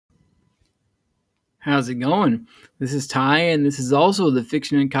How's it going? This is Ty, and this is also the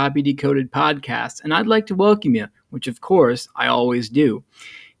Fiction and Copy Decoded podcast, and I'd like to welcome you, which of course I always do.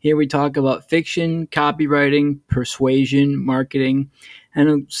 Here we talk about fiction, copywriting, persuasion, marketing,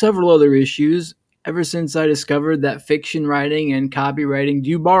 and several other issues ever since I discovered that fiction writing and copywriting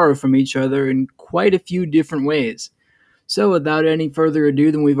do borrow from each other in quite a few different ways. So without any further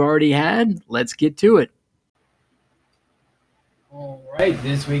ado than we've already had, let's get to it. All right,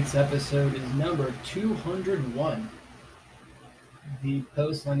 this week's episode is number 201. The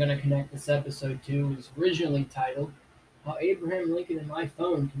post I'm going to connect this episode to is originally titled How Abraham Lincoln and My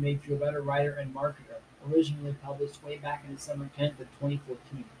Phone Can Make You a Better Writer and Marketer, originally published way back on December 10th of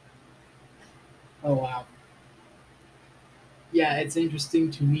 2014. Oh, wow. Yeah, it's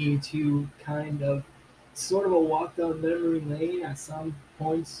interesting to me to kind of sort of a walk down memory lane at some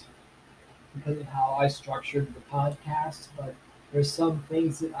points because of how I structured the podcast, but there's some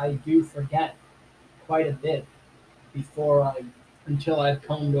things that I do forget quite a bit before I until I've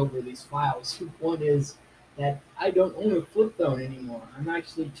combed over these files. One is that I don't own a flip phone anymore. I'm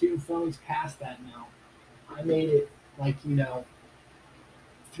actually two phones past that now. I made it like, 3/4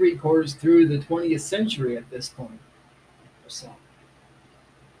 through the 20th century at this point or so.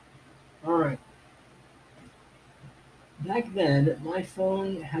 All right. Back then, my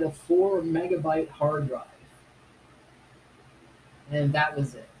phone had a 4 megabyte hard drive, and that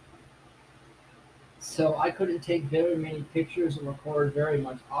was it. So I couldn't take very many pictures or record very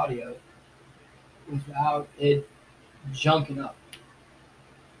much audio without it junking up.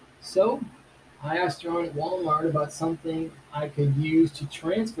 So I asked around at Walmart about something I could use to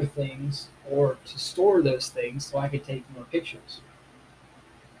transfer things or to store those things so I could take more pictures.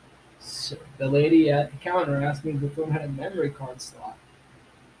 So the lady at the counter asked me if the phone had a memory card slot.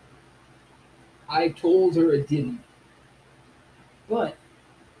 I told her it didn't. But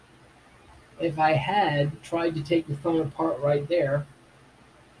if I had tried to take the phone apart right there,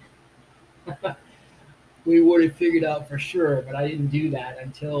 we would have figured out for sure, but I didn't do that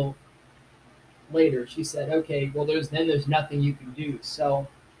until later. She said, "Okay, well, there's nothing you can do." So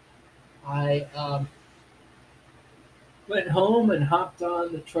I went home and hopped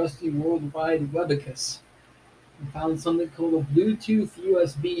on the trusty worldwide Webicus and found something called a Bluetooth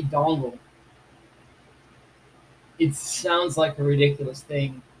USB dongle. It sounds like a ridiculous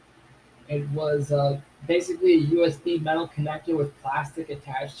thing. It was basically a USB metal connector with plastic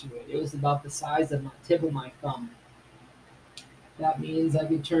attached to it. It was about the size of my tip of my thumb. That means I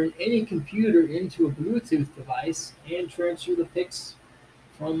could turn any computer into a Bluetooth device and transfer the pics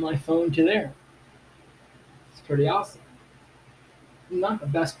from my phone to there. It's pretty awesome. Not the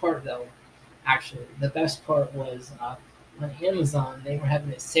best part though. Actually, the best part was on Amazon. They were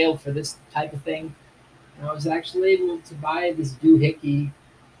having a sale for this type of thing, and I was actually able to buy this doohickey.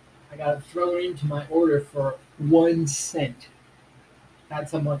 I got it thrown into my order for 1 cent.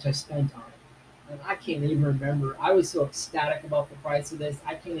 That's how much I spent on it. And I can't even remember. I was so ecstatic about the price of this.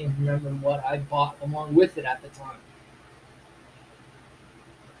 I can't even remember what I bought along with it at the time.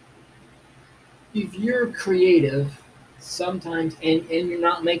 If you're creative, sometimes, and you're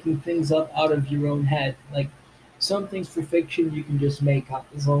not making things up out of your own head, like some things for fiction you can just make up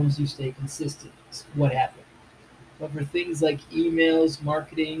as long as you stay consistent. It's what happened. But for things like emails,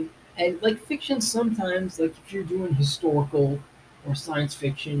 marketing, and like fiction, sometimes, like if you're doing historical or science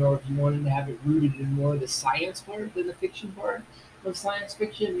fiction, or if you wanted to have it rooted in more of the science part than the fiction part of science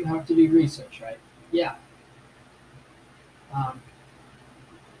fiction, you have to do research, right? Yeah. Um,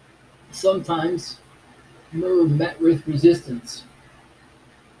 Sometimes you're met with resistance.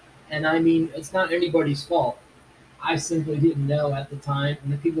 And I mean, it's not anybody's fault. I simply didn't know at the time,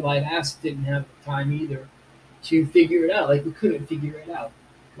 and the people I'd asked didn't have the time either to figure it out. Like, we couldn't figure it out.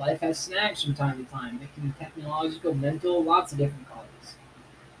 Life has snags from time to time. It can be technological, mental, lots of different causes.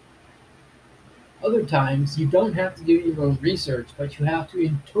 Other times, you don't have to do your own research, but you have to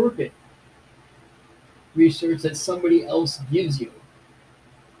interpret research that somebody else gives you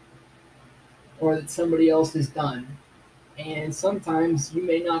or that somebody else has done. And sometimes you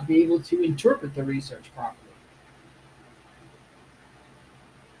may not be able to interpret the research properly.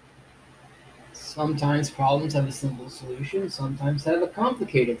 Sometimes problems have a simple solution, sometimes have a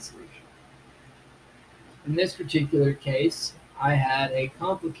complicated solution. In this particular case, I had a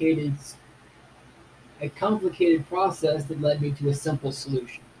complicated process that led me to a simple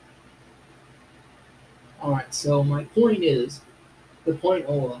solution. All right, so my point is, the point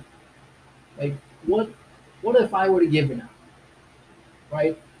Ola, like what what if I would have given up,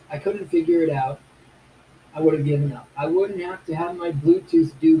 right? I couldn't figure it out. I would have given up. I wouldn't have to have my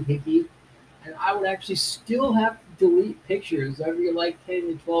Bluetooth doohickey, and I would actually still have to delete pictures, every like 10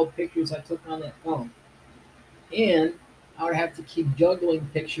 to 12 pictures I took on that phone. And I would have to keep juggling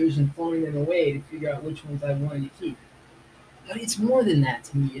pictures and throwing them away to figure out which ones I wanted to keep. But it's more than that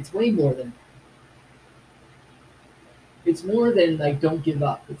to me. It's way more than that. It's more than like don't give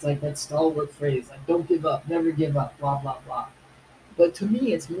up. It's like that stalwart phrase, like don't give up, never give up, blah blah blah. But to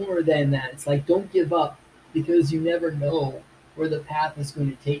me it's more than that. It's like don't give up because you never know where the path is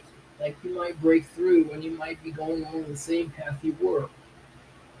going to take you. Like you might break through and you might be going along the same path you were.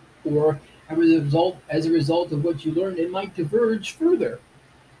 Or as a result of what you learned, it might diverge further.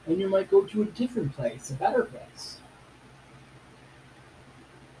 And you might go to a different place, a better place.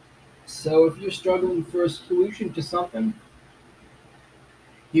 So if you're struggling for a solution to something,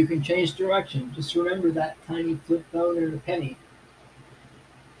 you can change direction. Just remember that tiny flip phone and a penny.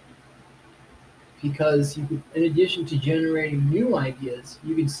 Because you could, in addition to generating new ideas,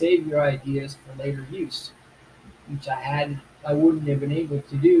 you can save your ideas for later use, which I wouldn't have been able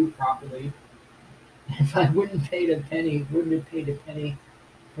to do properly if I wouldn't have paid a penny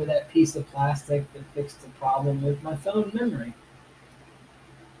for that piece of plastic that fixed the problem with my phone memory.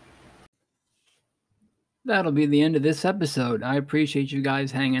 That'll be the end of this episode. I appreciate you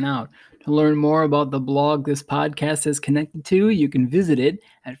guys hanging out. To learn more about the blog this podcast is connected to, you can visit it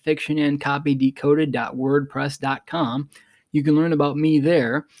at fictionandcopydecoded.wordpress.com. You can learn about me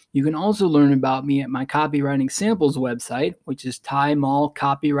there. You can also learn about me at my copywriting samples website, which is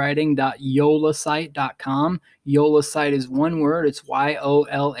tymallcopywriting.yolasite.com. Yolasite is one word. It's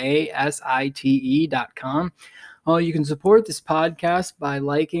YOLASITE.com. You can support this podcast by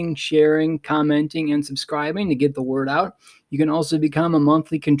liking, sharing, commenting, and subscribing to get the word out. You can also become a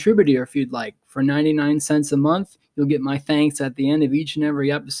monthly contributor if you'd like. For 99 cents a month, you'll get my thanks at the end of each and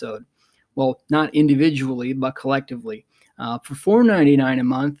every episode. Well, not individually, but collectively. For $4.99 a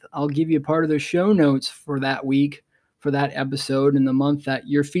month, I'll give you a part of the show notes for that week, for that episode, in the month that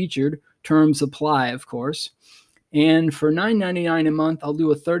you're featured. Terms apply, of course. And for $9.99 a month, I'll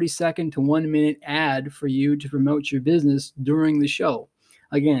do a 30-second to 1-minute ad for you to promote your business during the show.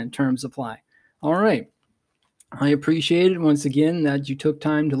 Again, terms apply. All right. I appreciate it once again that you took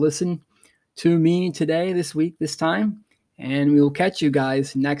time to listen to me today, this week, this time. And we will catch you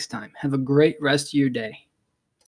guys next time. Have a great rest of your day.